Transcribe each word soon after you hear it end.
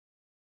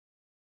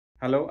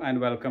Hello and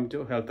welcome to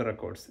health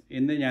records.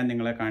 ഇന്ന് ഞാൻ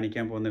നിങ്ങളെ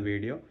കാണിക്കാൻ പോകുന്ന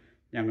വീഡിയോ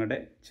ഞങ്ങളുടെ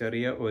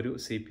ചെറിയ ഒരു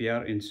CPR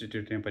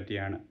ഇൻസ്റ്റിറ്റ്യൂട്ടിനെ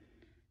പറ്റിയാണ്.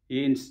 ഈ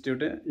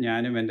ഇൻസ്റ്റിറ്റ്യൂട്ട്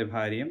ഞാനും എൻ്റെ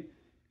ഭാര്യയും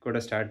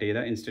കൂടെ സ്റ്റാർട്ട്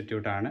ചെയ്ത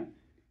ഇൻസ്റ്റിറ്റ്യൂട്ടാണ്.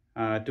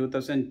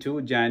 2002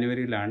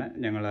 ജാനുവരിയിലാണ്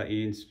ഈ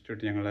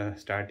ഇൻസ്റ്റിറ്റ്യൂട്ട്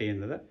സ്റ്റാർട്ട്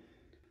ചെയ്യുന്നത്.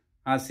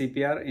 ആ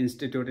CPR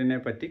ഇൻസ്റ്റിറ്റ്യൂട്ടിനെ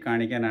പറ്റി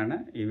കാണിക്കാനാണ്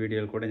ഈ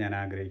വീഡിയോയിൽ കൂടെ ഞാൻ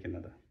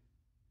ആഗ്രഹിക്കുന്നത്.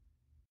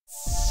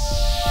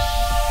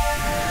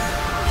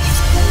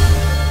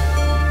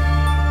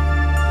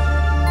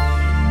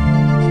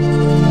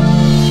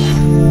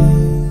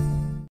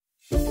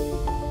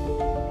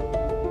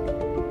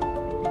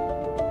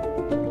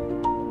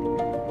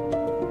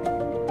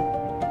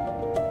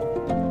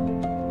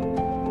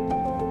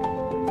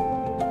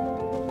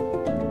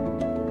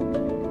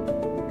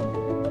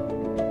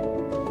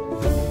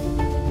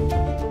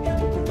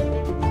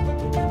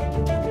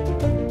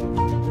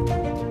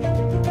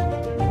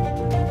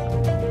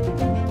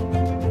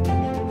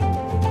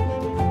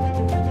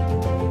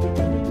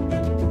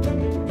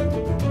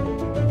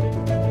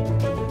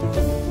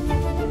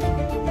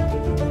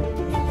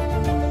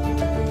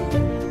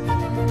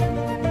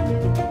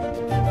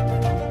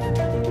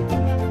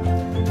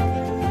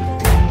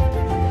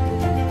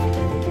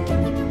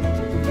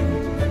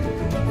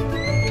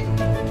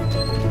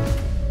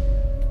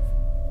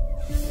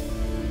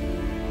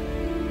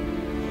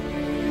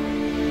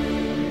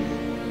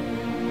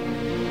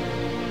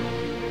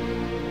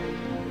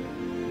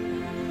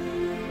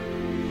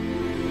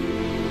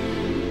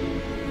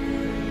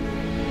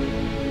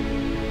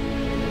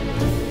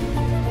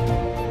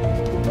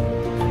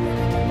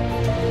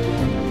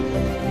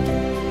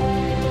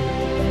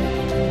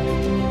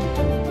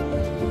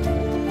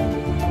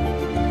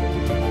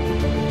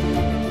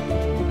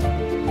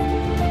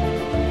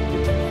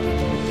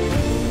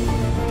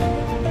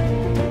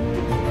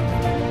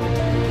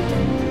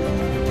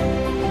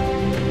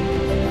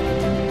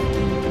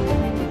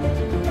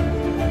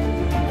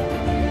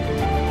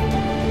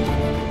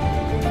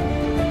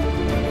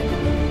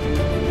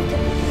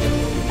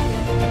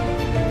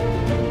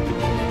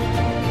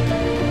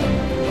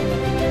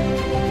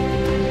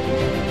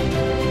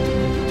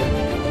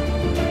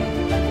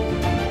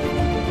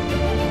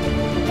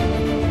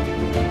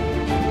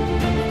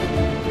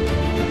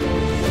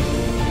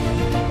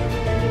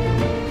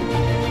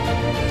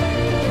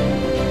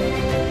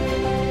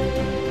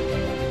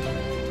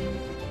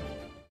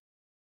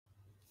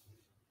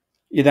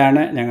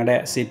 ഇതാണ് ഞങ്ങളുടെ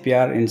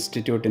CPR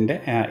ഇൻസ്റ്റിറ്റ്യൂട്ടിൻ്റെ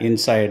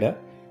ഇൻസൈഡ്.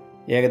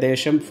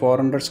 ഏകദേശം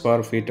 400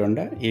 സ്ക്വയർ ഫീറ്റ്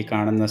ഉണ്ട് ഈ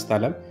കാണുന്ന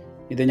സ്ഥലം.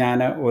 ഇത്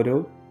ഞാൻ ഒരു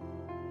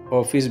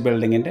ഓഫീസ്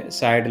ബിൽഡിങ്ങിൻ്റെ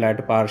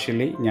സൈഡിലായിട്ട്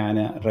പാർഷ്യലി ഞാൻ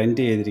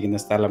റെൻറ്റ്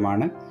ചെയ്തിരിക്കുന്ന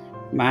സ്ഥലമാണ്.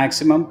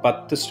 മാക്സിമം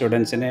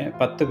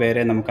 10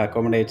 പേരെ നമുക്ക്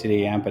അക്കോമഡേറ്റ്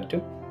ചെയ്യാൻ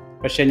പറ്റും.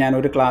 പക്ഷേ ഞാൻ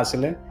ഒരു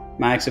ക്ലാസ്സിൽ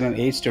മാക്സിമം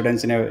 8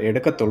 സ്റ്റുഡൻസിനെ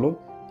എടുക്കത്തുള്ളൂ.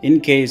 ഇൻ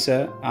കേസ്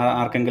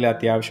ആർക്കെങ്കിലും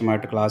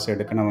അത്യാവശ്യമായിട്ട് ക്ലാസ്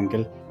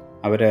എടുക്കണമെങ്കിൽ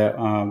അവർ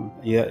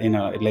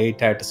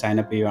ലേറ്റായിട്ട്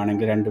സൈനപ്പ്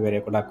ചെയ്യുകയാണെങ്കിൽ 2 പേരെ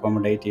കൂടെ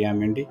അക്കോമഡേറ്റ് ചെയ്യാൻ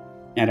വേണ്ടി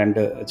ഞാൻ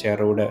 2 ചെയർ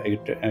കൂടെ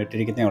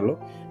ഇട്ടിരിക്കുന്നേ ഉള്ളൂ.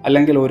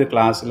 അല്ലെങ്കിൽ ഒരു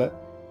ക്ലാസ്സിൽ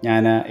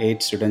ഞാൻ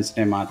 8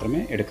 സ്റ്റുഡൻസിനെ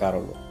മാത്രമേ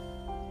എടുക്കാറുള്ളൂ.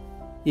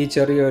 ഈ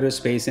ചെറിയൊരു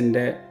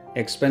സ്പേസിൻ്റെ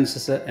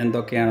എക്സ്പെൻസസ്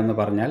എന്തൊക്കെയാണെന്ന്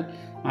പറഞ്ഞാൽ,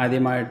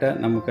 ആദ്യമായിട്ട്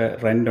നമുക്ക്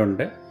റെൻ്റ്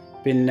ഉണ്ട്,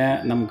 പിന്നെ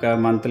നമുക്ക്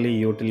മന്ത്ലി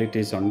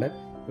യൂട്ടിലിറ്റീസ് ഉണ്ട്.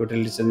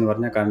 യൂട്ടിലിറ്റീസ് എന്ന്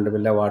പറഞ്ഞാൽ current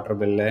bill, water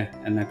bill,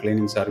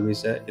 cleaning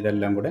service,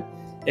 ഇതെല്ലാം കൂടെ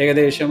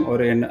ഏകദേശം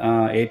ഒരു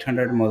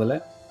 800 മുതൽ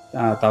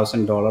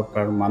 $1,000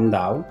 പെർ മന്ത്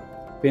ആവും.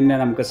 പിന്നെ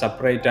നമുക്ക്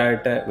സെപ്പറേറ്റ്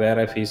ആയിട്ട്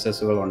വേറെ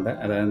ഫീസസുകളുണ്ട്.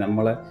 അതായത്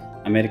നമ്മൾ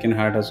അമേരിക്കൻ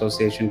ഹാർട്ട്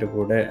അസോസിയേഷൻ്റെ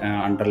കൂടെ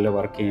അണ്ടറിൽ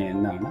വർക്ക്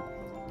ചെയ്യുന്നതാണ്.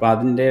 അപ്പോൾ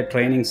അതിൻ്റെ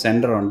ട്രെയിനിങ്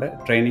സെൻറ്ററുണ്ട്.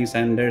 ട്രെയിനിങ്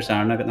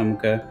സെൻറ്റേഴ്സാണ്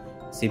നമുക്ക്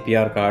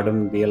CPR കാർഡും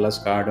BLS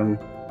കാർഡും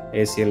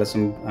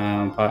ACLSും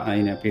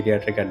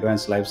പീഡിയാട്രിക്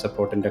അഡ്വാൻസ് ലൈഫ്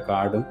സപ്പോർട്ടിൻ്റെ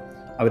കാർഡും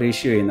അവർ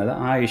ഇഷ്യൂ ചെയ്യുന്നത്.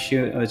 ആ ഇഷ്യൂ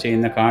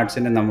ചെയ്യുന്ന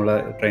കാർഡ്സിന് നമ്മൾ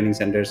ട്രെയിനിങ്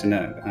സെൻറ്റേഴ്സിന്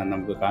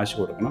നമുക്ക് കാശ്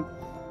കൊടുക്കണം.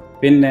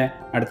 പിന്നെ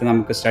അടുത്ത്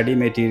നമുക്ക് സ്റ്റഡി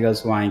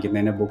മെറ്റീരിയൽസ്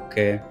വാങ്ങിക്കുന്നതിന്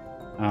ബുക്ക്,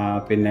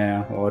 പിന്നെ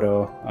ഓരോ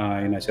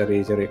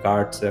ചെറിയ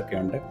കാർഡ്സ് ഒക്കെ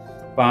ഉണ്ട്.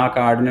 അപ്പോൾ ആ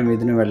കാർഡിനും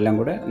ഇതിനും എല്ലാം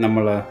കൂടെ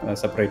നമ്മൾ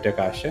സെപ്പറേറ്റ്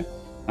കാശ്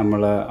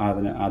നമ്മൾ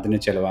അതിന്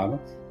ചിലവാകും.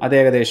 അത്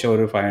ഏകദേശം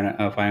ഒരു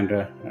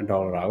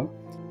 $500 ആകും.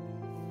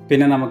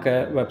 പിന്നെ നമുക്ക്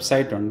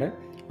വെബ്സൈറ്റ് ഉണ്ട്.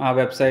 ആ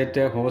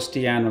വെബ്സൈറ്റ് ഹോസ്റ്റ്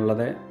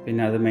ചെയ്യാനുള്ളത്,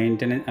 പിന്നെ അത്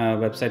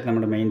വെബ്സൈറ്റ്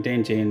നമ്മൾ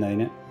മെയിൻറ്റെയിൻ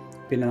ചെയ്യുന്നതിന്,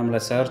 പിന്നെ നമ്മൾ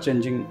സെർച്ച്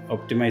എഞ്ചിൻ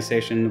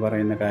ഒപ്റ്റിമൈസേഷൻ എന്ന്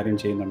പറയുന്ന കാര്യം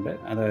ചെയ്യുന്നുണ്ട്.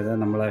 അതായത്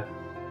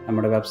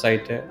നമ്മുടെ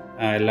വെബ്സൈറ്റ്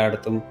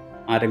എല്ലായിടത്തും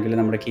ആരെങ്കിലും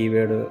നമ്മുടെ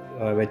കീവേഡ്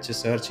വെച്ച്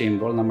സെർച്ച്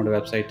ചെയ്യുമ്പോൾ നമ്മുടെ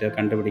വെബ്സൈറ്റ്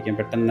കണ്ടുപിടിക്കാൻ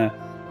പെട്ടെന്ന്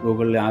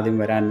ഗൂഗിളിൽ ആദ്യം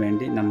വരാൻ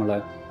വേണ്ടി നമ്മൾ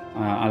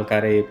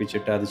ആൾക്കാരെ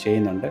ഏൽപ്പിച്ചിട്ട് അത്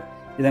ചെയ്യുന്നുണ്ട്.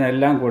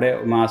 ഇതിനെല്ലാം കൂടെ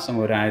മാസം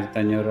ഒരു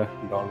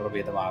 $1,500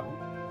 വീതമാകും.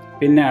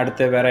 പിന്നെ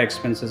അടുത്ത വേറെ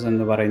എക്സ്പെൻസസ്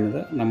എന്ന് പറയുന്നത്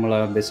നമ്മൾ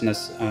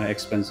ബിസിനസ്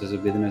എക്സ്പെൻസസ്.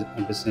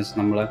 ബിസിനസ്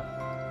നമ്മൾ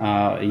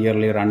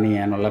ഇയർലി റൺ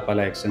ചെയ്യാനുള്ള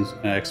പല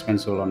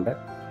എക്സ്പെൻസുകളുണ്ട്.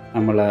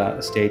 നമ്മൾ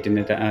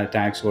സ്റ്റേറ്റിന്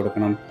ടാക്സ്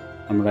കൊടുക്കണം,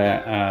 നമ്മുടെ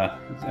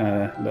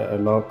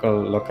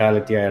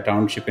ലൊക്കാലിറ്റിയായ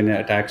ടൗൺഷിപ്പിന്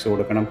ടാക്സ്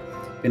കൊടുക്കണം,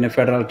 പിന്നെ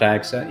ഫെഡറൽ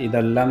ടാക്സ്.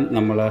 ഇതെല്ലാം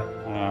നമ്മൾ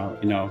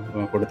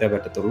കൊടുത്തേ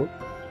പറ്റത്തുള്ളൂ.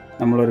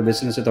 നമ്മളൊരു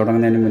ബിസിനസ്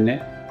തുടങ്ങുന്നതിന് മുന്നേ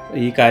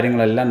ഈ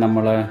കാര്യങ്ങളെല്ലാം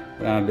നമ്മൾ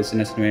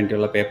ബിസിനസ്സിന്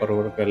വേണ്ടിയുള്ള പേപ്പർ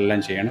വർക്ക് എല്ലാം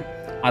ചെയ്യണം.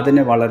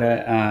 അതിന് വളരെ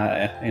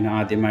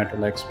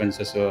ആദ്യമായിട്ടുള്ള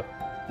എക്സ്പെൻസസ്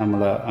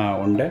നമ്മൾ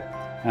ഉണ്ട്.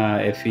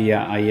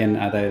 FEIN,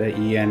 അതായത്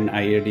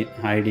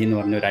ENID എന്ന്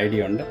പറഞ്ഞൊരു ID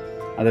ഉണ്ട്.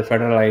 അത്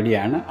ഫെഡറൽ ID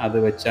ആണ്. അത്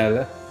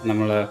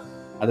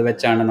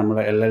വെച്ചാണ് നമ്മൾ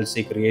LLC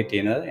ക്രിയേറ്റ്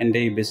ചെയ്യുന്നത്. എൻ്റെ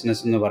ഈ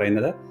ബിസിനസ് എന്ന്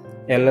പറയുന്നത്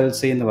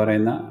LLC എന്ന്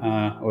പറയുന്ന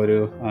ഒരു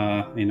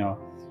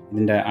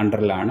ഇതിൻ്റെ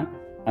അണ്ടറിലാണ്.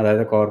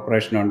 അതായത്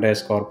കോർപ്പറേഷനുണ്ട്,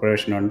 എസ്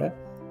കോർപ്പറേഷനുണ്ട്,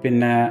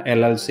 പിന്നെ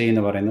LLC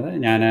എന്ന് പറയുന്നത്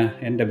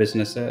എൻ്റെ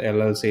ബിസിനസ്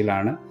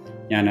LLCയിലാണ്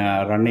ഞാൻ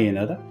റൺ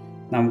ചെയ്യുന്നത്.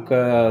 നമുക്ക്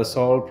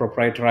സോൾ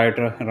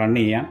പ്രൊപ്രൈറ്ററായിട്ട് റൺ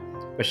ചെയ്യാം,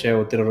 പക്ഷേ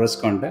ഒത്തിരി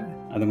റിസ്ക് ഉണ്ട്.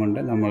 അതുകൊണ്ട്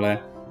നമ്മൾ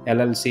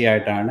LLC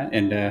ആയിട്ടാണ്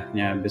എൻ്റെ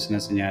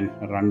ബിസിനസ് ഞാൻ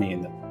റൺ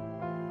ചെയ്യുന്നത്.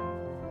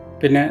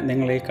 പിന്നെ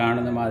നിങ്ങൾ ഈ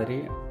കാണുന്ന മാതിരി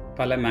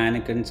പല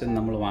മാനിക്കൻസും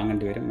നമ്മൾ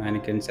വാങ്ങേണ്ടി വരും.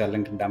 മാനിക്കൻസ്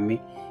അല്ലെങ്കിൽ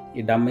ഈ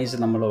ഡമ്മീസ്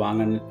നമ്മൾ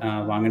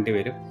വാങ്ങേണ്ടി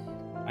വരും.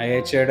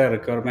 IHAയുടെ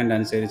റിക്വയർമെൻറ്റ്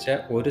അനുസരിച്ച്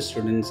 3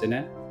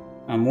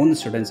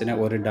 സ്റ്റുഡൻസിന്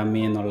ഒരു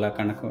ഡമ്മി എന്നുള്ള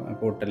കണക്ക്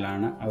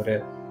കൂട്ടലാണ് അവർ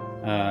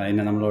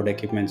നമ്മളോട്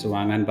എക്യുപ്മെൻറ്റ്സ്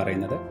വാങ്ങാൻ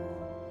പറയുന്നത്.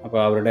 അപ്പോൾ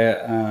അവരുടെ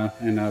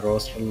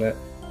റോസ്റ്ററിൽ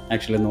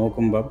ആക്ച്വലി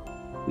നോക്കുമ്പം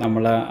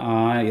നമ്മൾ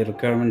ഈ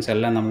റിക്വയർമെൻറ്റ്സ്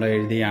എല്ലാം നമ്മൾ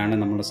എഴുതിയാണ്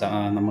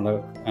നമ്മൾ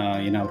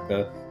അവർക്ക്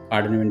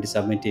കാർഡിന് വേണ്ടി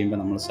സബ്മിറ്റ് ചെയ്യുമ്പോൾ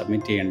നമ്മൾ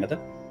സബ്മിറ്റ് ചെയ്യേണ്ടത്.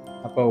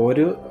 അപ്പോൾ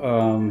 3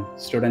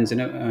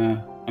 സ്റ്റുഡൻസിന്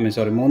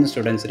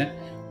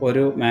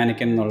ഒരു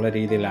മാനിക്കൻ എന്നുള്ള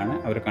രീതിയിലാണ്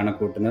അവർ കണക്ക്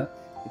കൂട്ടുന്നത്.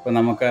 ഇപ്പോൾ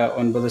നമുക്ക്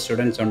 9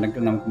 സ്റ്റുഡൻസ്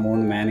ഉണ്ടെങ്കിൽ നമുക്ക്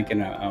 3 മാനിക്കൻ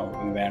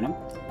വേണം.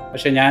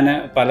 പക്ഷേ ഞാൻ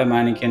പല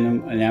മാനിക്കനും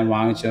ഞാൻ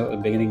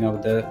ബിഗിനിങ് ഓഫ്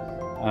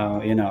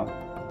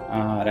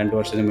 2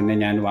 വർഷത്തിന് മുന്നേ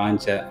ഞാൻ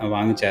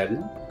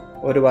വാങ്ങിച്ചായിരുന്നു.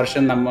 ഒരു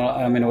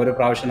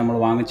പ്രാവശ്യം നമ്മൾ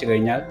വാങ്ങിച്ചു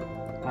കഴിഞ്ഞാൽ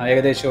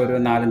ഏകദേശം ഒരു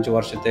 4-5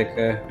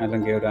 വർഷത്തേക്ക്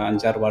അല്ലെങ്കിൽ ഒരു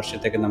 5-6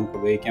 വർഷത്തേക്ക് നമുക്ക്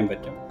ഉപയോഗിക്കാൻ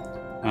പറ്റും.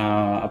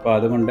 അപ്പോൾ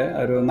അതുകൊണ്ട്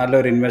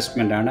നല്ലൊരു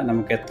ഇൻവെസ്റ്റ്മെൻ്റ് ആണ്.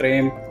 നമുക്ക്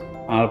എത്രയും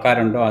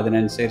ആൾക്കാരുണ്ടോ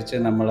അതിനനുസരിച്ച്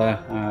നമ്മൾ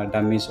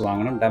ഡമ്മീസ്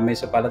വാങ്ങണം.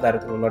 ഡമ്മീസ്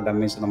പലതരത്തിലുള്ള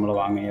ഡമ്മീസ് നമ്മൾ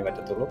വാങ്ങിയേ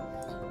പറ്റത്തുള്ളൂ.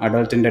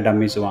 അഡൾട്ടിൻ്റെ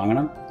ഡമ്മീസ്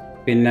വാങ്ങണം,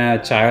 പിന്നെ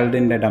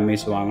ചൈൽഡിൻ്റെ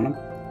ഡമ്മീസ് വാങ്ങണം,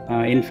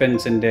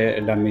 ഇൻഫൻസിൻ്റെ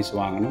ഡമ്മീസ്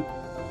വാങ്ങണം,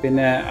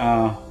 പിന്നെ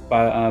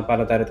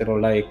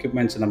പലതരത്തിലുള്ള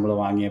എക്യുപ്മെൻറ്റ്സ് നമ്മൾ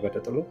വാങ്ങിയേ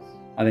പറ്റത്തുള്ളൂ.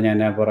 അത് ഞാൻ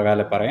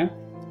പുറകാലെ പറയാം.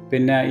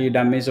 പിന്നെ ഈ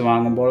ഡമ്മീസ്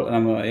വാങ്ങുമ്പോൾ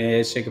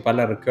AHAയ്ക്ക്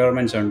പല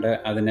റിക്വയർമെൻറ്റ്സ് ഉണ്ട്.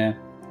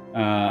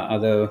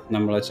 അത്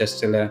നമ്മൾ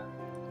ചെസ്റ്റിൽ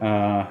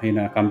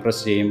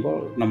കംപ്രസ് ചെയ്യുമ്പോൾ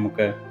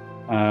നമുക്ക്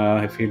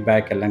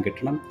ഫീഡ്ബാക്ക് എല്ലാം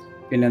കിട്ടണം.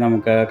 പിന്നെ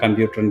നമുക്ക്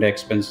കമ്പ്യൂട്ടറിൻ്റെ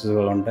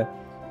എക്സ്പെൻസുകളുണ്ട്.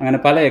 അങ്ങനെ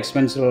പല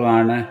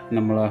എക്സ്പെൻസുകളാണ്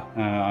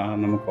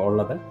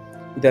നമുക്കുള്ളത്.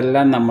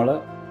 ഇതെല്ലാം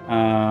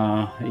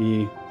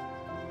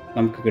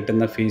നമുക്ക്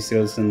കിട്ടുന്ന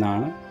ഫീസുകളിൽ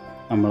നിന്നാണ്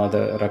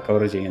നമ്മളത്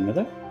റിക്കവർ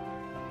ചെയ്യുന്നത്.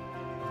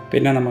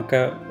 പിന്നെ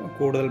നമുക്ക്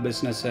കൂടുതൽ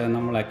ബിസിനസ്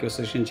നമ്മൾ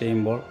അക്വിസിഷൻ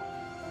ചെയ്യുമ്പോൾ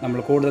നമ്മൾ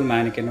കൂടുതൽ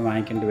മാനിക്കന്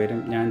വാങ്ങിക്കേണ്ടി വരും.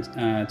 ഞാൻ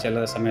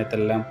ചില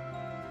സമയത്തെല്ലാം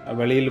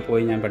വെളിയിൽ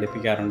പോയി ഞാൻ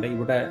പഠിപ്പിക്കാറുണ്ട്.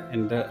 ഇവിടെ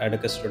എൻ്റെ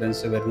അടുക്ക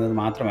സ്റ്റുഡൻസ് വരുന്നത്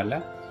മാത്രമല്ല,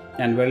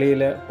 ഞാൻ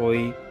വെളിയിൽ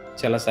പോയി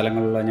ചില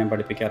സ്ഥലങ്ങളിൽ ഞാൻ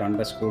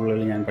പഠിപ്പിക്കാറുണ്ട്.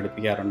 സ്കൂളുകളിൽ ഞാൻ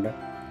പഠിപ്പിക്കാറുണ്ട്,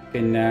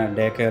 പിന്നെ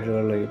ഡേ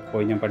കെയറുകളിൽ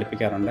പോയി ഞാൻ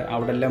പഠിപ്പിക്കാറുണ്ട്.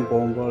 അവിടെ എല്ലാം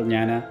പോകുമ്പോൾ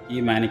ഞാൻ ഈ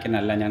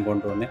മാനിക്കനല്ല ഞാൻ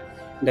കൊണ്ടുവന്ന്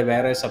എൻ്റെ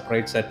വേറെ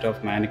സെപ്പറേറ്റ് സെറ്റ്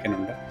ഓഫ്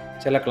മാനിക്കനുണ്ട്.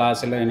 ചില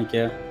ക്ലാസ്സിൽ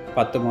എനിക്ക്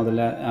 10 മുതൽ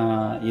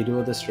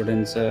 20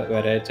 സ്റ്റുഡൻസ്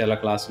വരെ ചില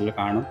ക്ലാസ്സിൽ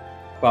കാണും.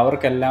 അപ്പോൾ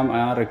അവർക്കെല്ലാം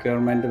ആ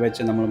റിക്വയർമെൻറ്റ്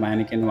വെച്ച് നമ്മൾ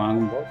മാനിക്കൻ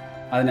വാങ്ങുമ്പോൾ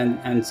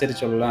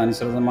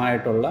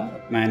അനുസൃതമായിട്ടുള്ള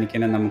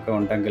മാനിക്കന് നമുക്ക്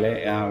ഉണ്ടെങ്കിലേ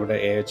അവിടെ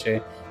AHA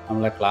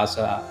നമ്മളെ ക്ലാസ്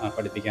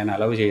പഠിപ്പിക്കാൻ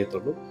അലവ്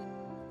ചെയ്യത്തുള്ളൂ.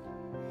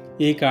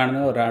 ഈ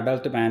കാണുന്നത് ഒരു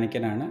അഡൾട്ട്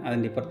മാനിക്കനാണ്.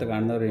 അതിൻ്റെ ഇപ്പുറത്ത്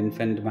കാണുന്നത് ഒരു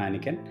ഇൻഫൻറ്റ്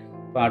മാനിക്കൻ.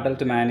 അപ്പോൾ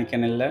അഡൾട്ട്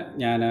മാനിക്കനിൽ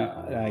ഞാൻ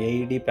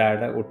AED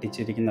പാഡ്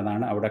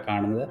ഒട്ടിച്ചിരിക്കുന്നതാണ് അവിടെ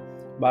കാണുന്നത്.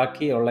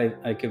 ബാക്കിയുള്ള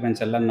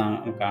എക്യുപ്മെൻറ്റ്സ് എല്ലാം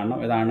കാണും.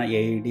 ഇതാണ്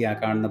AED. ആ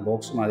കാണുന്ന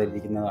ബോക്സ് മാതിരി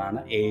ഇരിക്കുന്നതാണ്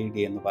AED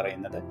എന്ന്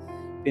പറയുന്നത്.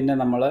 പിന്നെ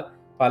നമ്മൾ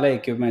പല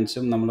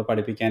എക്യുപ്മെൻറ്റ്സും നമ്മൾ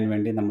പഠിപ്പിക്കാൻ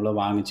വേണ്ടി നമ്മൾ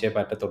വാങ്ങിച്ചേ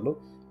പറ്റത്തുള്ളൂ.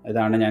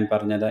 ഇതാണ് ഞാൻ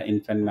പറഞ്ഞത്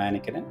ഇൻഫൻറ്റ്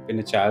മാനിക്കന്.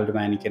 പിന്നെ ചൈൽഡ്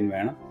മാനിക്കൻ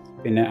വേണം,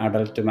 പിന്നെ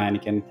അഡൾട്ട്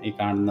മാനിക്കൻ ഈ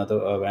കാണുന്നത്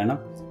വേണം.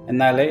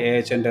 എന്നാലേ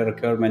AHAൻ്റെ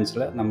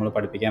റിക്വയർമെൻറ്റ്സിൽ നമ്മൾ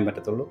പഠിപ്പിക്കാൻ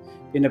പറ്റത്തുള്ളൂ.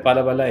 പിന്നെ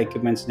പല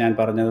എക്യുപ്മെൻറ്റ്സ് ഞാൻ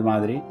പറഞ്ഞത്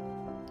മാതിരി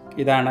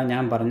ഇതാണ്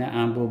ഞാൻ പറഞ്ഞ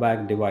ആംബു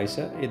ബാഗ്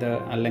ഡിവൈസ്. ഇത്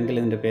അല്ലെങ്കിൽ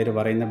ഇതിൻ്റെ പേര്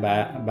പറയുന്ന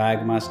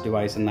ബാഗ് മാസ്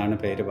ഡിവൈസ് എന്നാണ്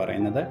പേര്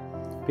പറയുന്നത്.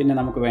 പിന്നെ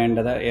നമുക്ക്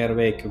വേണ്ടത്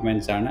എയർവേ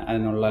എക്യുപ്മെൻറ്റ്സ് ആണ്.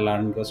 അതിനുള്ള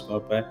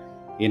ലാറിൻഗോസ്കോപ്പ്,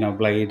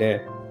 ബ്ലേഡ്,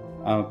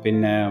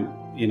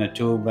 പിന്നെ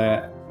ട്യൂബ്,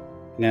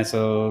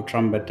 നേസൽ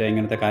ട്രംപറ്റ്,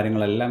 ഇങ്ങനത്തെ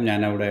കാര്യങ്ങളെല്ലാം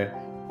ഞാനവിടെ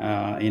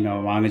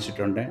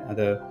വാങ്ങിച്ചിട്ടുണ്ട്.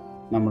 അത്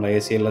നമ്മൾ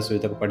ACLS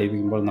ഇതൊക്കെ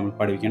പഠിപ്പിക്കുമ്പോൾ നമ്മൾ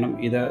പഠിക്കണം.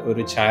 ഇത്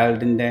ഒരു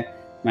ചൈൽഡിൻ്റെ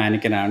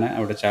മാനിക്കനാണ്.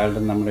 അവിടെ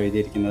ചൈൽഡ് നമ്മൾ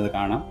എഴുതിയിരിക്കുന്നത്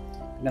കാണാം.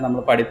 പിന്നെ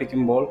നമ്മൾ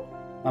പഠിപ്പിക്കുമ്പോൾ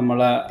നമ്മൾ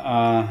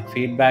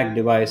ഫീഡ്ബാക്ക്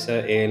ഡിവൈസ്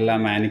എല്ലാ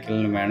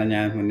മാനിക്കലിനും വേണം.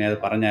 ഞാൻ മുന്നേ അത്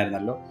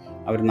പറഞ്ഞായിരുന്നല്ലോ.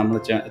 നമ്മൾ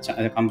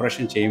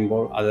കംപ്രഷൻ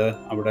ചെയ്യുമ്പോൾ അത്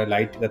അവിടെ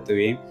ലൈറ്റ്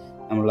കത്തുകയും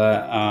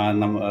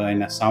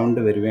സൗണ്ട്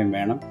വരികയും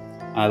വേണം.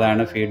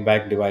 അതാണ്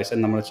ഫീഡ്ബാക്ക് ഡിവൈസ്.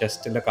 നമ്മൾ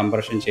ചെസ്റ്റിൽ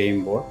കംപ്രഷൻ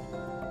ചെയ്യുമ്പോൾ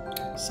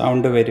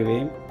സൗണ്ട്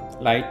വരികയും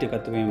ലൈറ്റ്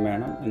കത്തുകയും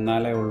വേണം.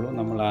 എന്നാലേ ഉള്ളൂ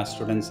നമ്മൾ ആ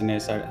സ്റ്റുഡൻസിനെ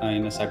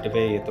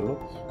സർട്ടിഫൈ ചെയ്യത്തുള്ളൂ.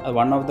 അത്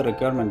വൺ ഓഫ് ദി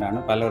റിക്വയർമെൻ്റ് ആണ്.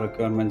 പല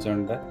റിക്വയർമെൻറ്റ്സ്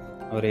ഉണ്ട്.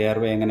 അവർ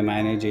എയർവേ എങ്ങനെ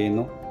മാനേജ്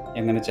ചെയ്യുന്നു,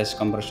 എങ്ങനെ ചെസ്റ്റ്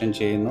കംപ്രഷൻ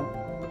ചെയ്യുന്നു,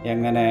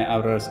 എങ്ങനെ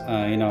അവർ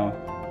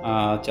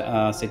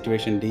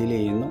സിറ്റുവേഷൻ ഡീൽ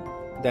ചെയ്യുന്നു,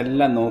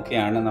 ഇതെല്ലാം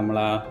നോക്കിയാണ് നമ്മൾ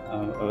ആ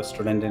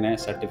സ്റ്റുഡൻറ്റിനെ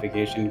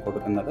സർട്ടിഫിക്കേഷൻ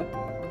കൊടുക്കുന്നത്.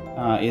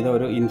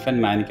 ഇതൊരു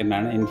ഇൻഫൻറ്റ്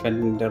മാനിക്കനാണ്.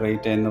 ഇൻഫൻറ്റിൻ്റെ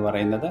റേറ്റ് എന്ന്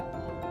പറയുന്നത്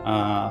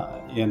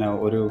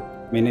ഒരു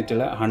മിനിറ്റിൽ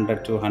 100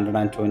 to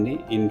 120.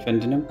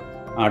 ഇൻഫൻറ്റിനും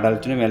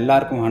അഡൾട്ടിനും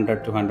എല്ലാവർക്കും 100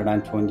 to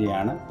 120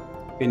 ആണ്.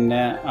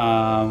 പിന്നെ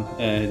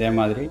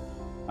ഇതേമാതിരി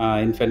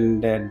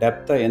ഇൻഫൻറ്റിൻ്റെ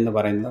ഡെപ്ത്ത് എന്ന്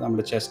പറയുന്നത്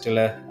നമ്മുടെ ചെസ്റ്റിൽ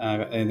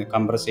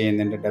കംപ്രസ്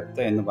ചെയ്യുന്നതിൻ്റെ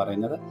ഡെപ്ത്ത് എന്ന്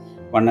പറയുന്നത്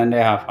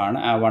 1.5 ആണ്.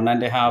 ആ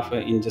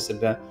 1.5 ഇഞ്ചസ്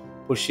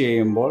പുഷ്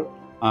ചെയ്യുമ്പോൾ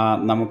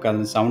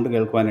നമുക്കതിന് സൗണ്ട്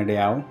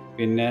കേൾക്കുവാനിടയാവും.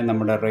 പിന്നെ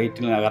നമ്മുടെ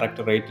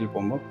കറക്റ്റ് റേറ്റിൽ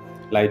പോകുമ്പോൾ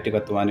ലൈറ്റ്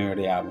കത്തുവാനും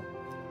ഇടയാകും.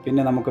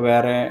 പിന്നെ നമുക്ക്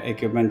വേറെ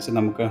എക്യുപ്മെൻറ്റ്സ്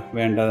നമുക്ക്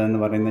വേണ്ടതെന്ന്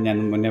പറയുന്നത് ഞാൻ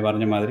മുന്നേ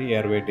പറഞ്ഞ മാതിരി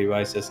എയർവേ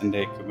ഡിവൈസസിൻ്റെ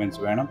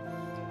എക്യുപ്മെൻറ്റ്സ് വേണം.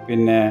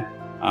 പിന്നെ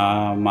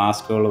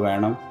മാസ്കുകൾ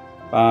വേണം.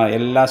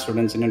 എല്ലാ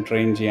സ്റ്റുഡൻസിനും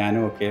ട്രെയിൻ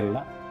ചെയ്യാനും ഒക്കെയുള്ള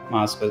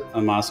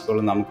മാസ്കുകൾ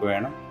നമുക്ക്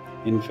വേണം.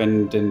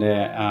 ഇൻഫൻറ്റിൻ്റെ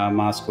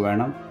മാസ്ക്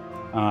വേണം.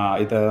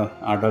 ഇത്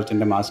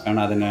അഡൾട്ടിൻ്റെ മാസ്കാണ്.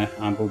 അതിന്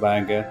ആംബു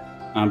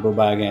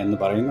ബാഗ് എന്ന്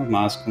പറയുന്നു.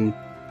 മാസ്കും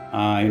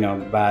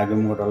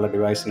ബാഗും കൂടെയുള്ള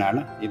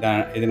ഡിവൈസിനാണ്.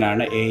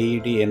 ഇതിനാണ്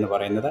AED എന്ന്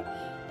പറയുന്നത്,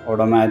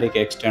 ഓട്ടോമാറ്റിക്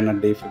എക്സ്റ്റേണൽ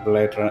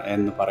ഡീഫിബ്രിലേറ്റർ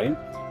എന്ന് പറയും.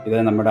 ഇത്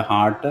നമ്മുടെ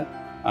ഹാർട്ട്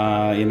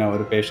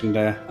ഒരു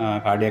പേഷ്യൻ്റ്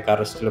കാർഡിയാക്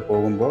അറസ്റ്റിൽ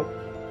പോകുമ്പോൾ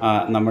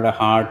നമ്മുടെ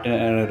ഹാർട്ട്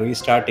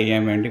റീസ്റ്റാർട്ട്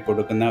ചെയ്യാൻ വേണ്ടി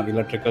കൊടുക്കുന്ന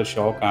ഇലക്ട്രിക്കൽ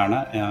ഷോക്കാണ്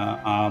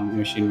ആ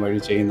മെഷീൻ വഴി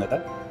ചെയ്യുന്നത്.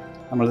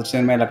 നമ്മൾ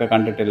സിനിമയിലൊക്കെ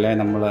കണ്ടിട്ടില്ലേ,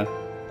 നമ്മൾ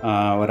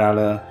ഒരാൾ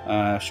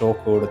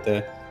ഷോക്ക് കൊടുത്ത്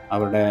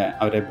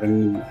അവരെ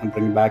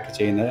ബ്രിങ് ബാക്ക്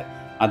ചെയ്യുന്നത്.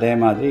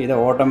 അതേമാതിരി ഇത്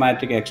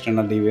ഓട്ടോമാറ്റിക്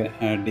എക്സ്റ്റേണൽ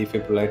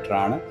ഡീഫിബ്രിലേറ്റർ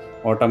ആണ്.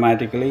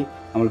 ഓട്ടോമാറ്റിക്കലി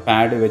നമ്മൾ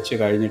പാഡ് വെച്ച്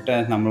കഴിഞ്ഞിട്ട്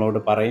നമ്മളോട്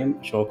പറയും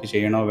ഷോക്ക്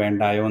ചെയ്യണോ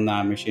വേണ്ടായോ എന്ന് ആ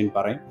മെഷീൻ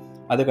പറയും.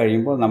 അത്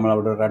കഴിയുമ്പോൾ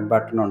നമ്മളവിടെ റെഡ്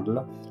ബട്ടൺ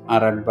ഉണ്ടല്ലോ, ആ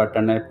റെഡ്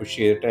ബട്ടണെ പുഷ്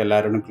ചെയ്തിട്ട്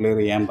എല്ലാവരോടും ക്ലിയർ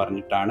ചെയ്യാൻ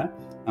പറഞ്ഞിട്ടാണ്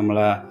നമ്മൾ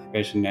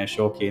പേഷ്യൻറ്റിനെ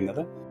ഷോക്ക്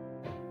ചെയ്യുന്നത്.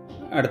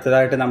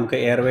 അടുത്തതായിട്ട് നമുക്ക്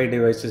എയർവേ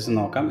ഡിവൈസസ്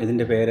നോക്കാം.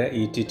 ഇതിൻ്റെ പേര്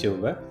ET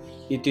ട്യൂബ്.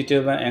 ET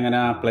ട്യൂബ് എങ്ങനെ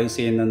പ്ലേസ്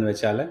ചെയ്യുന്നതെന്ന്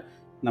വെച്ചാൽ,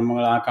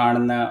 നമ്മൾ ആ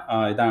കാണുന്ന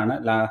ഇതാണ്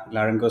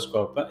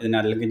ലാറിങ്കോസ്കോപ്പ്.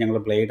 ഇതിനല്ലെങ്കിൽ ഞങ്ങൾ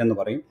ബ്ലേഡ് എന്ന്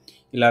പറയും.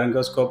 ഈ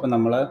ലാറിങ്കോസ്കോപ്പ്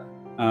നമ്മൾ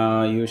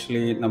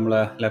യൂഷ്വലി നമ്മൾ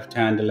ലെഫ്റ്റ്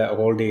ഹാൻഡിൽ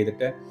ഹോൾഡ്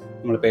ചെയ്തിട്ട്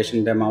നമ്മൾ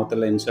പേഷ്യൻ്റെ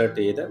മൗത്തിൽ ഇൻസേർട്ട്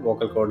ചെയ്ത്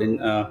വോക്കൽ കോഡിൻ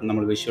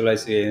നമ്മൾ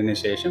വിഷ്വലൈസ് ചെയ്തതിന്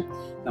ശേഷം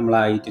നമ്മൾ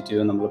ആ ET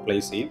ട്യൂബ് നമ്മൾ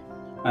പ്ലേസ് ചെയ്യും.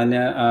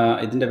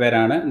 ഇതിൻ്റെ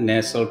പേരാണ്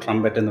നേസൽ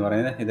ട്രംപറ്റ് എന്ന്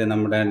പറയുന്നത്. ഇത്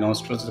നമ്മുടെ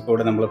നോസ്ട്രൽസിൽ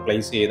കൂടെ നമ്മൾ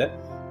പ്ലേസ് ചെയ്ത്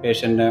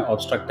പേഷ്യൻ്റ്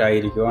ഒബ്സ്ട്രക്റ്റ്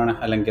ആയിരിക്കുവാണ്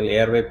അല്ലെങ്കിൽ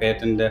എയർവേ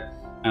പേറ്റൻ്റ്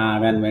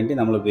ആകാൻ വേണ്ടി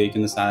നമ്മൾ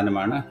ഉപയോഗിക്കുന്ന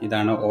സാധനമാണ്.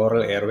 ഇതാണ്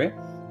ഓറൽ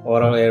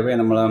എയർവേ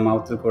നമ്മൾ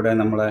മൗത്തിൽ കൂടെ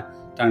നമ്മൾ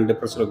ടങ്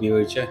ഡിപ്രസർ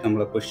ഉപയോഗിച്ച്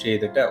നമ്മൾ പുഷ്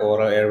ചെയ്തിട്ട്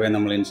ഓറൽ എയർവേ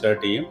നമ്മൾ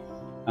ഇൻസേർട്ട് ചെയ്യും.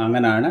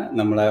 അങ്ങനെയാണ്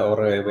നമ്മൾ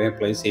ഓറൽ എയർവേ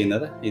പ്ലേസ്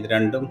ചെയ്യുന്നത്. ഇത്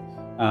രണ്ടും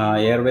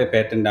എയർവേ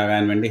പേറ്റൻ്റ്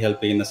ആകാൻ വേണ്ടി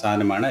ഹെൽപ്പ് ചെയ്യുന്ന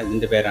സാധനമാണ്.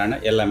 ഇതിൻ്റെ പേരാണ്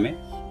LMA.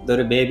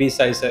 ഇതൊരു ബേബി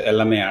സൈസ്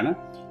LMA ആണ്.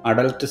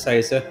 അഡൾട്ട്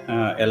സൈസ്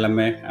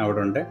LMA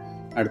അവിടെ ഉണ്ട്.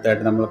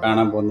 അടുത്തായിട്ട് നമ്മൾ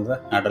കാണാൻ പോകുന്നത്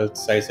അഡൾട്ട്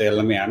സൈസ്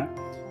LMA ആണ്.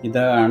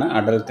 ഇതാണ്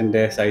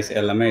അഡൾട്ടിൻ്റെ സൈസ്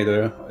LMA.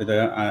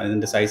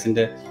 ഇതിൻ്റെ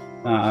സൈസിൻ്റെ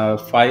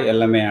 5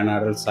 LMA ആണ്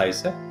അഡൾട്ട്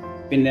സൈസ്.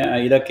 പിന്നെ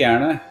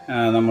ഇതൊക്കെയാണ്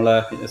നമ്മൾ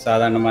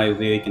സാധാരണമായി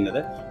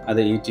ഉപയോഗിക്കുന്നത്. അത്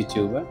ET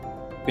ട്യൂബ്.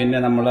 പിന്നെ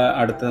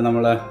അടുത്തത്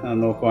നമ്മൾ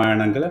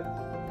നോക്കുകയാണെങ്കിൽ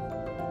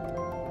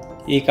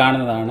ഈ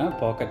കാണുന്നതാണ്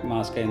പോക്കറ്റ്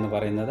മാസ്ക് എന്ന്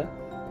പറയുന്നത്.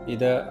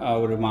 ഇത്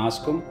ഒരു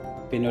മാസ്കും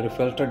പിന്നെ ഒരു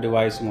ഫിൽറ്റർ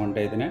ഡിവൈസും ഉണ്ട്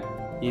ഇതിന്.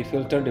 ഈ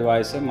ഫിൽറ്റർ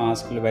ഡിവൈസ്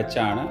മാസ്കിൽ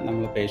വെച്ചാണ്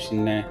നമ്മൾ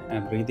പേഷ്യൻറ്റിനെ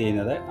ബ്രീത്ത്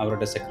ചെയ്യുന്നത്.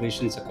 അവരുടെ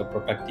സെക്രീഷൻസ് ഒക്കെ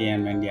പ്രൊട്ടക്റ്റ്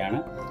ചെയ്യാൻ വേണ്ടിയാണ്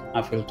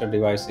ആ ഫിൽറ്റർ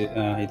ഡിവൈസ്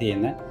ഇത്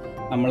ചെയ്യുന്നത്.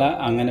 നമ്മൾ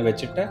അങ്ങനെ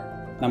വെച്ചിട്ട്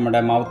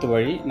നമ്മുടെ മൗത്ത്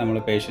വഴി നമ്മൾ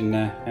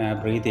പേഷ്യൻറ്റിനെ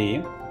ബ്രീത്ത്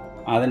ചെയ്യും.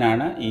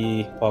 അതിനാണ് ഈ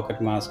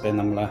പോക്കറ്റ് മാസ്ക്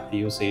നമ്മൾ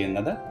യൂസ്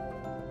ചെയ്യുന്നത്.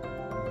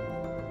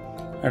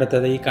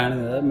 അടുത്തത് ഈ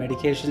കാണുന്നത്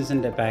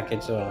മെഡിക്കേഷൻസിൻ്റെ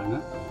പാക്കേജുകളാണ്.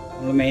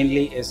 നമ്മൾ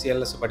മെയിൻലി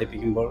ACLS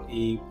പഠിപ്പിക്കുമ്പോൾ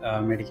ഈ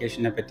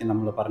മെഡിക്കേഷനെ പറ്റി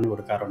നമ്മൾ പറഞ്ഞു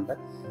കൊടുക്കാറുണ്ട്.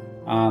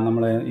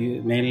 നമ്മൾ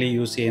മെയിൻലി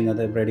യൂസ്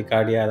ചെയ്യുന്നത്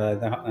ബ്രെഡിക്കാർഡിയ,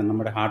 അതായത്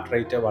നമ്മുടെ ഹാർട്ട്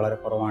റേറ്റ് വളരെ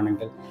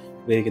കുറവാണെങ്കിൽ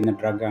ഉപയോഗിക്കുന്ന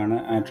ഡ്രഗാണ്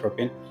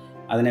ആട്രോപ്പിൻ.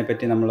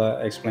 അതിനെപ്പറ്റി നമ്മൾ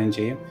എക്സ്പ്ലെയിൻ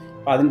ചെയ്യും.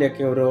 അപ്പോൾ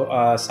അതിൻ്റെയൊക്കെ ഒരു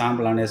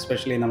സാമ്പിളാണ്.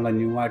 എസ്പെഷ്യലി നമ്മൾ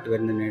ന്യൂ ആയിട്ട്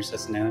വരുന്ന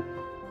നേഴ്സസിന്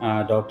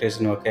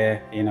ഡോക്ടേഴ്സിനും ഒക്കെ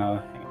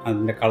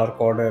അതിൻ്റെ കളർ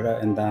കോഡ്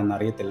എന്താണെന്ന്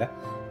അറിയത്തില്ല.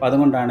 അപ്പോൾ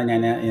അതുകൊണ്ടാണ്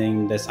ഞാൻ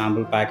ഇതിൻ്റെ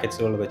സാമ്പിൾ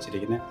പാക്കറ്റ്സുകൾ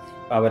വെച്ചിരിക്കുന്നത്.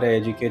 അപ്പോൾ അവരെ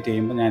എഡ്യൂക്കേറ്റ്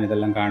ചെയ്യുമ്പോൾ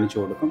ഞാനിതെല്ലാം കാണിച്ചു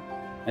കൊടുക്കും.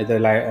 ഇത്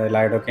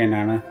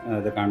ലൈഡോക്കെയിനാണ്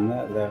ഇത്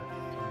കാണുന്നത്. ഇത്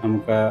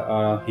നമുക്ക്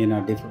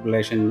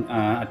ഡിഫിബ്രിലേഷൻ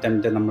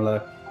അറ്റംപ്റ്റ് നമ്മൾ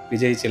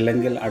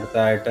വിജയിച്ചില്ലെങ്കിൽ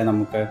അടുത്തതായിട്ട്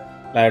നമുക്ക്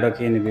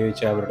ലൈഡോക്കെയിൻ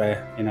ഉപയോഗിച്ച് അവരുടെ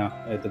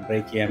ഇത്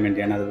ബ്രേക്ക് ചെയ്യാൻ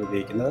വേണ്ടിയാണ് അത്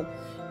ഉപയോഗിക്കുന്നത്.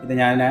 ഇത്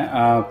ഞാൻ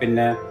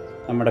പിന്നെ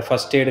നമ്മുടെ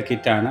ഫസ്റ്റ് എയ്ഡ്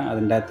കിറ്റാണ്.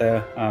 അതിൻ്റെ അകത്ത്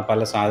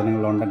പല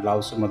സാധനങ്ങളുണ്ട്.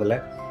 ഗ്ലൗസ് മുതൽ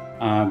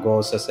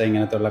ഗോസസ്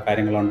ഇങ്ങനത്തെ ഉള്ള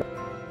കാര്യങ്ങളുണ്ട്.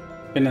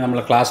 പിന്നെ നമ്മൾ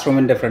ക്ലാസ്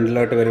റൂമിൻ്റെ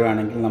ഫ്രണ്ടിലോട്ട്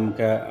വരുവാണെങ്കിൽ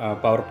നമുക്ക്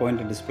പവർ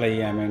പോയിൻ്റ് ഡിസ്പ്ലേ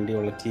ചെയ്യാൻ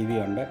വേണ്ടിയുള്ള TV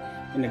ഉണ്ട്.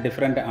 പിന്നെ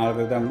ഡിഫറെൻറ്റ്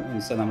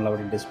ആൽഗോരിതംസ്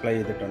നമ്മളവിടെ ഡിസ്പ്ലേ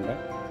ചെയ്തിട്ടുണ്ട്.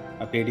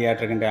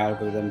 പീഡിയാട്രിക്കിൻ്റെ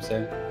ആൽഗോരിതംസ്,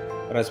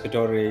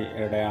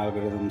 റെസ്പിറ്റോറിയുടെ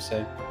ആൽഗോരിതംസ്,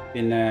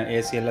 പിന്നെ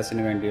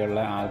ACLSന് വേണ്ടിയുള്ള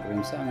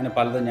ആൽഗോരിതംസ്, അങ്ങനെ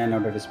പലതും ഞാൻ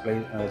അവിടെ ഡിസ്പ്ലേ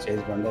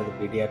ചെയ്തിട്ടുണ്ട്. അത്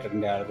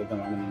പീഡിയാട്രിക്കിൻ്റെ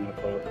ആൽഗോരിതമാണ്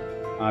നിങ്ങളിപ്പോൾ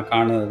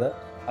കാണുന്നത്.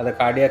 അത്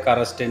കാർഡിയാക്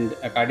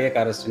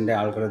അറസ്റ്റിൻ്റെ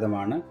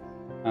ആൽഗോരിതമാണ്.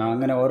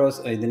 അങ്ങനെ ഓരോ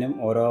ഇതിനും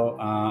ഓരോ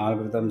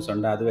ആൽഗോരിതംസ്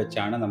ഉണ്ട്. അത്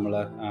വെച്ചാണ് നമ്മൾ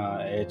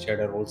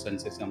AHAയുടെ റൂൾസ്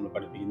അനുസരിച്ച് നമ്മൾ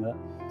പഠിപ്പിക്കുന്നത്.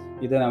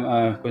 ഇത്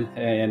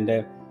എൻ്റെ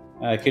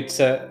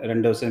കിഡ്സ്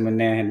 2 ദിവസം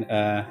മുന്നേ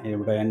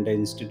ഇവിടെ എൻ്റെ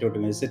ഇൻസ്റ്റിറ്റ്യൂട്ട്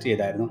വിസിറ്റ്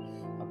ചെയ്തായിരുന്നു.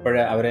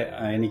 അവരെ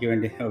എനിക്ക്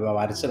വേണ്ടി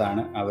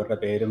വരച്ചതാണ്. അവരുടെ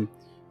പേരും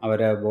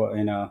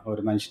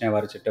ഒരു മനുഷ്യനെ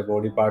വരച്ചിട്ട്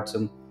ബോഡി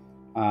പാർട്സും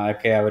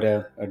ഒക്കെ അവർ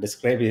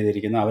ഡിസ്ക്രൈബ്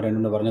ചെയ്തിരിക്കുന്നു.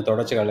 അവരെന്നോട് പറഞ്ഞു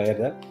തുടച്ച്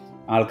കളയരുത്,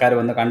 ആൾക്കാർ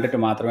വന്ന് കണ്ടിട്ട്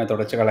മാത്രമേ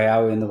തുടച്ച്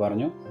കളയാവൂ എന്ന്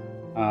പറഞ്ഞു.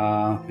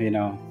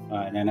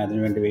 ഞാൻ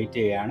അതിനുവേണ്ടി വെയിറ്റ്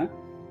ചെയ്യുകയാണ്.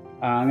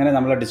 അങ്ങനെ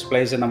നമ്മൾ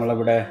ഡിസ്പ്ലേസ്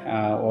നമ്മളിവിടെ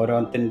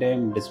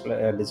ഓരോത്തിൻ്റെയും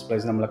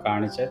ഡിസ്പ്ലേസ് നമ്മൾ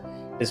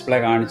ഡിസ്പ്ലേ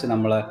കാണിച്ച്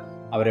നമ്മൾ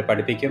അവരെ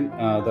പഠിപ്പിക്കും.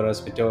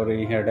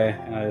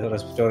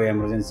 റെസ്പിറ്റോറി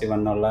എമർജൻസി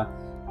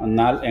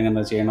വന്നാൽ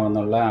എങ്ങനെ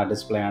ചെയ്യണമെന്നുള്ള ആ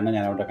ഡിസ്പ്ലേ ആണ്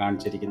ഞാനവിടെ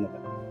കാണിച്ചിരിക്കുന്നത്.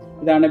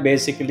 ഇതാണ്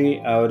ബേസിക്കലി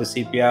ഒരു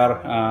CPR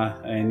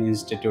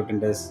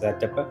ഇൻസ്റ്റിറ്റ്യൂട്ടിൻ്റെ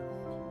സെറ്റപ്പ്.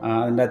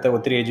 അതിൻ്റെ അകത്ത്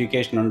ഒത്തിരി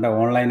എഡ്യൂക്കേഷനുണ്ട്.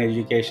 ഓൺലൈൻ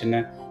എഡ്യൂക്കേഷന്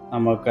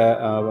നമുക്ക്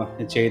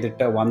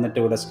ചെയ്തിട്ട് വന്നിട്ട്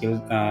ഇവിടെ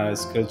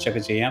സ്കിൽ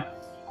ചെക്ക് ചെയ്യാം.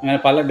 അങ്ങനെ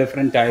പല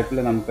ഡിഫറെൻറ്റ് ടൈപ്പിൽ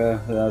നമുക്ക്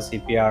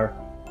CPR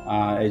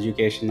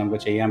എഡ്യൂക്കേഷൻ നമുക്ക്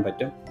ചെയ്യാൻ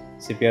പറ്റും.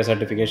 CPR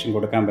സർട്ടിഫിക്കേഷൻ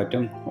കൊടുക്കാൻ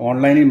പറ്റും.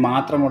 ഓൺലൈനിൽ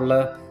മാത്രമുള്ള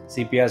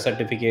CPR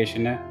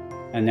സർട്ടിഫിക്കേഷന്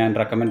ഞാൻ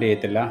റെക്കമെൻഡ്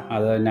ചെയ്യത്തില്ല.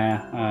 അത്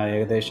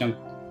ഏകദേശം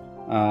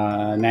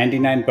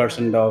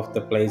 99% ഓഫ്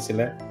ദ പ്ലേസിൽ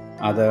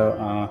അത്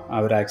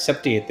അവർ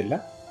അക്സെപ്റ്റ് ചെയ്യത്തില്ല.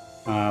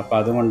 അപ്പോൾ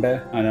അതുകൊണ്ട്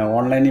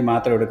ഓൺലൈനിൽ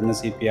മാത്രം എടുക്കുന്ന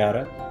CPR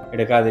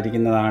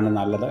എടുക്കാതിരിക്കുന്നതാണ്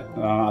നല്ലത്.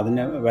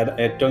 അതിന്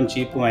ഏറ്റവും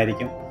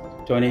ചീപ്പുമായിരിക്കും.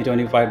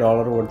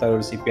 $20-25 കൊടുത്താൽ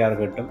ഒരു CPR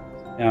കിട്ടും.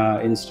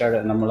 ഇൻസ്റ്റഡ്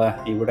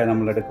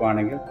നമ്മൾ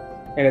എടുക്കുവാണെങ്കിൽ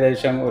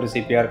ഏകദേശം ഒരു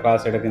CPR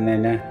ക്ലാസ്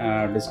എടുക്കുന്നതിന്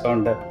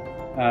ഡിസ്കൗണ്ട്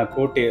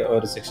കൂട്ടി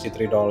ഒരു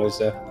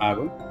 $63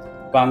 ആകും.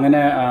 അപ്പോൾ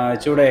അങ്ങനെ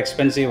ഇച്ചിരി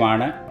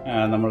എക്സ്പെൻസീവാണ്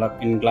നമ്മൾ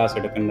ഇൻ ക്ലാസ്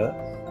എടുക്കേണ്ടത്.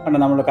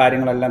 കാരണം നമ്മൾ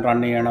കാര്യങ്ങളെല്ലാം റൺ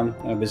ചെയ്യണം,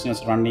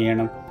 ബിസിനസ് റൺ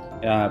ചെയ്യണം,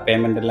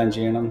 പേയ്മെൻ്റ് എല്ലാം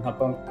ചെയ്യണം.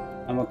 അപ്പം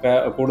നമുക്ക്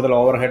കൂടുതൽ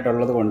ഓവർ ഹെഡ്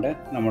ഉള്ളത് കൊണ്ട്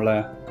നമ്മൾ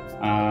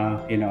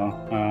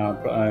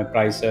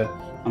പ്രൈസ്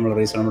നമ്മൾ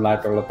റീസണബിൾ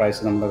ആയിട്ടുള്ള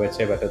പ്രൈസ് നമ്മൾ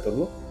വെച്ചേ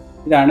പറ്റത്തുള്ളൂ.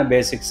 ഇതാണ്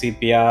ബേസിക്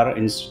CPR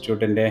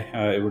ഇൻസ്റ്റിറ്റ്യൂട്ടിൻ്റെ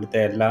ഇവിടുത്തെ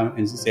എല്ലാം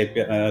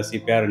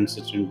CPR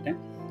ഇൻസ്റ്റിറ്റ്യൂട്ടിൻ്റെ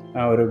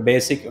ഒരു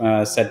ബേസിക്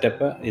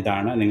സെറ്റപ്പ്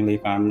ഇതാണ്. നിങ്ങൾ ഈ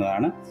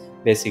കാണുന്നതാണ്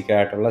ബേസിക്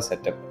ആയിട്ടുള്ള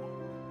സെറ്റപ്പ്.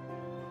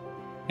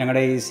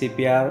 ഞങ്ങളുടെ ഈ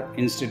CPR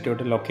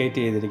ഇൻസ്റ്റിറ്റ്യൂട്ട് ലൊക്കേറ്റ്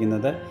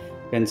ചെയ്തിരിക്കുന്നത്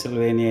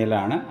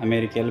പെൻസിൽവേനിയയിലാണ്.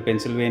 അമേരിക്കയിൽ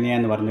പെൻസിൽവേനിയ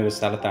എന്ന് പറഞ്ഞൊരു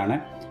സ്ഥലത്താണ്.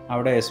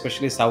 അവിടെ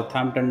എസ്പെഷ്യലി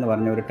സൗത്ത്ഹാംപ്ടൺ എന്ന്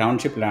പറഞ്ഞ ഒരു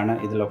ടൗൺഷിപ്പിലാണ്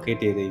ഇത്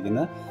ലൊക്കേറ്റ്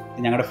ചെയ്തിരിക്കുന്നത്.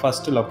 ഇത് ഞങ്ങളുടെ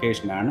ഫസ്റ്റ്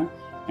ലൊക്കേഷനാണ്.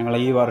 ഞങ്ങൾ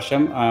ഈ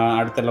വർഷം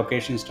അടുത്ത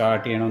ലൊക്കേഷൻ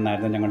സ്റ്റാർട്ട്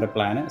ചെയ്യണമെന്നായിരുന്നു ഞങ്ങളുടെ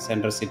പ്ലാന്.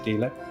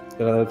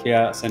 ഫിലഡൽഫിയ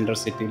സെൻട്രൽ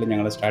സിറ്റിയിൽ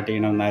ഞങ്ങൾ സ്റ്റാർട്ട്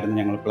ചെയ്യണമെന്നായിരുന്നു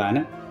ഞങ്ങളുടെ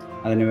പ്ലാന്.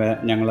 അതിന്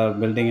ഞങ്ങൾ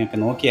ബിൽഡിംഗ് ഒക്കെ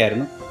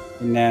നോക്കിയായിരുന്നു.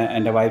 പിന്നെ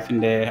എൻ്റെ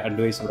വൈഫിൻ്റെ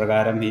അഡ്വൈസ്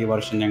പ്രകാരം ഈ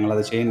വർഷം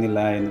ഞങ്ങളത് ചെയ്യുന്നില്ല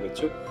എന്ന്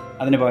വെച്ചു.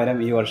 അതിന് പകരം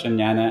ഈ വർഷം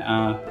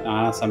ആ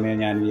സമയം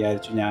ഞാൻ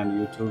വിചാരിച്ചു ഞാൻ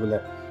യൂട്യൂബിൽ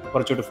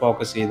കുറച്ചുകൂടി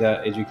ഫോക്കസ് ചെയ്ത്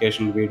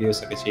എഡ്യൂക്കേഷണൽ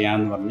വീഡിയോസൊക്കെ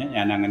ചെയ്യാമെന്ന് പറഞ്ഞ്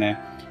ഞാൻ അങ്ങനെ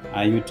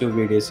യൂട്യൂബ്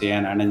വീഡിയോസ്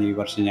ചെയ്യാനാണ് ഈ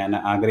വർഷം ഞാൻ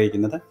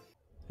ആഗ്രഹിക്കുന്നത്.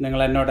 നിങ്ങൾ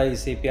എന്നോട് ഈ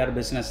CPR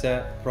ബിസിനസ്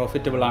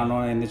പ്രോഫിറ്റബിൾ ആണോ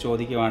എന്ന്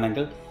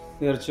ചോദിക്കുകയാണെങ്കിൽ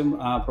തീർച്ചയായും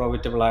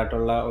പ്രോഫിറ്റബിൾ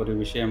ആയിട്ടുള്ള ഒരു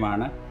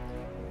വിഷയമാണ്.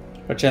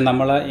 പക്ഷേ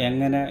നമ്മൾ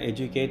എങ്ങനെ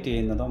എഡ്യൂക്കേറ്റ്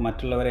ചെയ്യുന്നതോ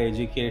മറ്റുള്ളവരെ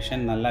എഡ്യൂക്കേഷൻ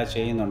നല്ല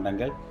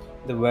ചെയ്യുന്നുണ്ടെങ്കിൽ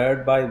ഇത്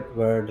വേർഡ് ബൈ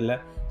വേർഡിൽ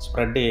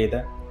സ്പ്രെഡ് ചെയ്ത്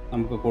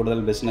നമുക്ക് കൂടുതൽ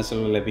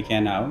ബിസിനസ്സുകൾ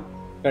ലഭിക്കാനാവും.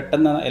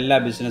 പെട്ടെന്ന് എല്ലാ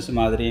ബിസിനസ്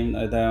മാതിരിയും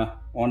ഇത്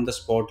ഓൺ ദ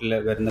സ്പോട്ടിൽ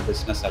വരുന്ന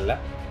ബിസിനസ്സല്ല.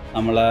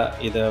 നമ്മൾ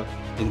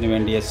ഇതിനു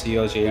വേണ്ടി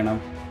SEO ചെയ്യണം,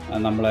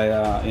 നമ്മൾ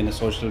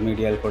സോഷ്യൽ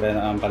മീഡിയയിൽ കൂടെ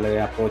പലരെ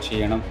അപ്രോച്ച്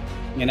ചെയ്യണം.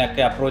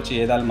 ഇങ്ങനെയൊക്കെ അപ്രോച്ച്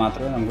ചെയ്താൽ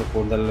മാത്രമേ നമുക്ക്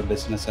കൂടുതൽ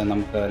ബിസിനസ്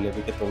നമുക്ക്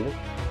ലഭിക്കത്തുള്ളൂ.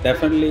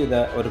 ഡെഫിനറ്റ്ലി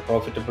ഇത് ഒരു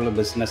പ്രോഫിറ്റബിൾ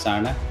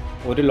ബിസിനസ്സാണ്.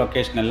 ഒരു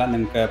ലൊക്കേഷനല്ല,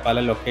 നിങ്ങൾക്ക് പല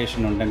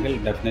ലൊക്കേഷൻ ഉണ്ടെങ്കിൽ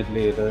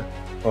ഡെഫിനറ്റ്ലി ഇത്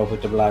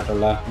പ്രോഫിറ്റബിൾ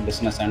ആയിട്ടുള്ള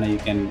ബിസിനസ്സാണ്. You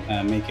can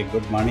make A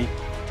good മണി.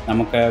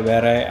 നമുക്ക്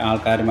വേറെ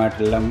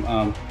ആൾക്കാരുമായിട്ടെല്ലാം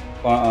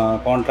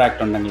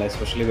കോൺട്രാക്റ്റ് ഉണ്ടെങ്കിൽ,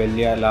 എസ്പെഷ്യലി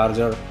വലിയ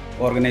ലാർജർ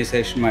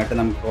ഓർഗനൈസേഷനുമായിട്ട്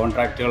നമുക്ക്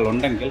കോൺട്രാക്റ്റുകൾ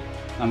ഉണ്ടെങ്കിൽ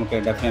നമുക്ക്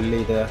ഡെഫിനറ്റ്ലി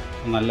ഇത്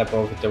നല്ല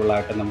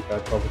പ്രോഫിറ്റബിളായിട്ട് നമുക്ക്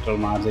പ്രോഫിറ്റബിൾ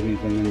മാർജിൻ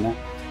ഇതിൽ നിന്ന്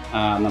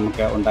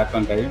നമുക്ക്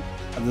ഉണ്ടാക്കാൻ കഴിയും.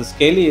 അത്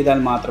സ്കെയിൽ ചെയ്താൽ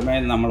മാത്രമേ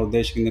നമ്മൾ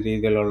ഉദ്ദേശിക്കുന്ന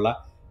രീതിയിലുള്ള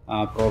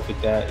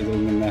പ്രോഫിറ്റ് ഇതിൽ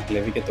നിന്ന്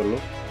ലഭിക്കത്തുള്ളൂ.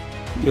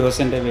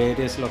 യുഎസിൻ്റെ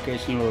വേരിയസ്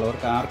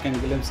ലൊക്കേഷനിലുള്ളവർക്ക്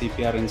ആർക്കെങ്കിലും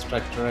CPR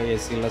ഇൻസ്ട്രക്ടർ,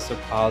 ACLS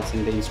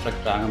PALSൻ്റെ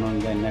ഇൻസ്ട്രക്ടർ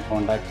ആകണമെങ്കിൽ എന്നെ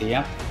കോൺടാക്റ്റ്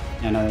ചെയ്യാം.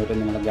 ഞാനതുവരെ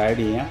നിങ്ങളെ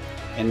ഗൈഡ് ചെയ്യാം.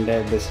 എൻ്റെ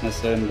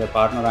ബിസിനസ്സിൻ്റെ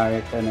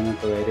പാർട്ട്ണറായിട്ട്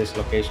നിങ്ങൾക്ക് വേരിയസ്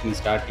ലൊക്കേഷനിൽ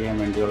സ്റ്റാർട്ട് ചെയ്യാൻ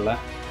വേണ്ടിയുള്ള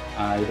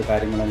ഇത്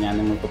കാര്യങ്ങൾ ഞാൻ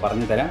നിങ്ങൾക്ക്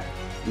പറഞ്ഞു തരാം.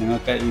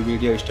 നിങ്ങൾക്ക് ഈ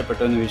വീഡിയോ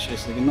ഇഷ്ടപ്പെട്ടു എന്ന്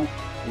വിശ്വസിക്കുന്നു.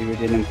 ഈ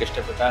വീഡിയോ നിങ്ങൾക്ക്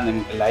ഇഷ്ടപ്പെട്ടാൽ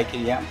നിങ്ങൾക്ക് ലൈക്ക്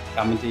ചെയ്യാം,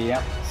 കമൻറ്റ്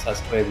ചെയ്യാം,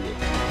 സബ്സ്ക്രൈബ്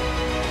ചെയ്യാം.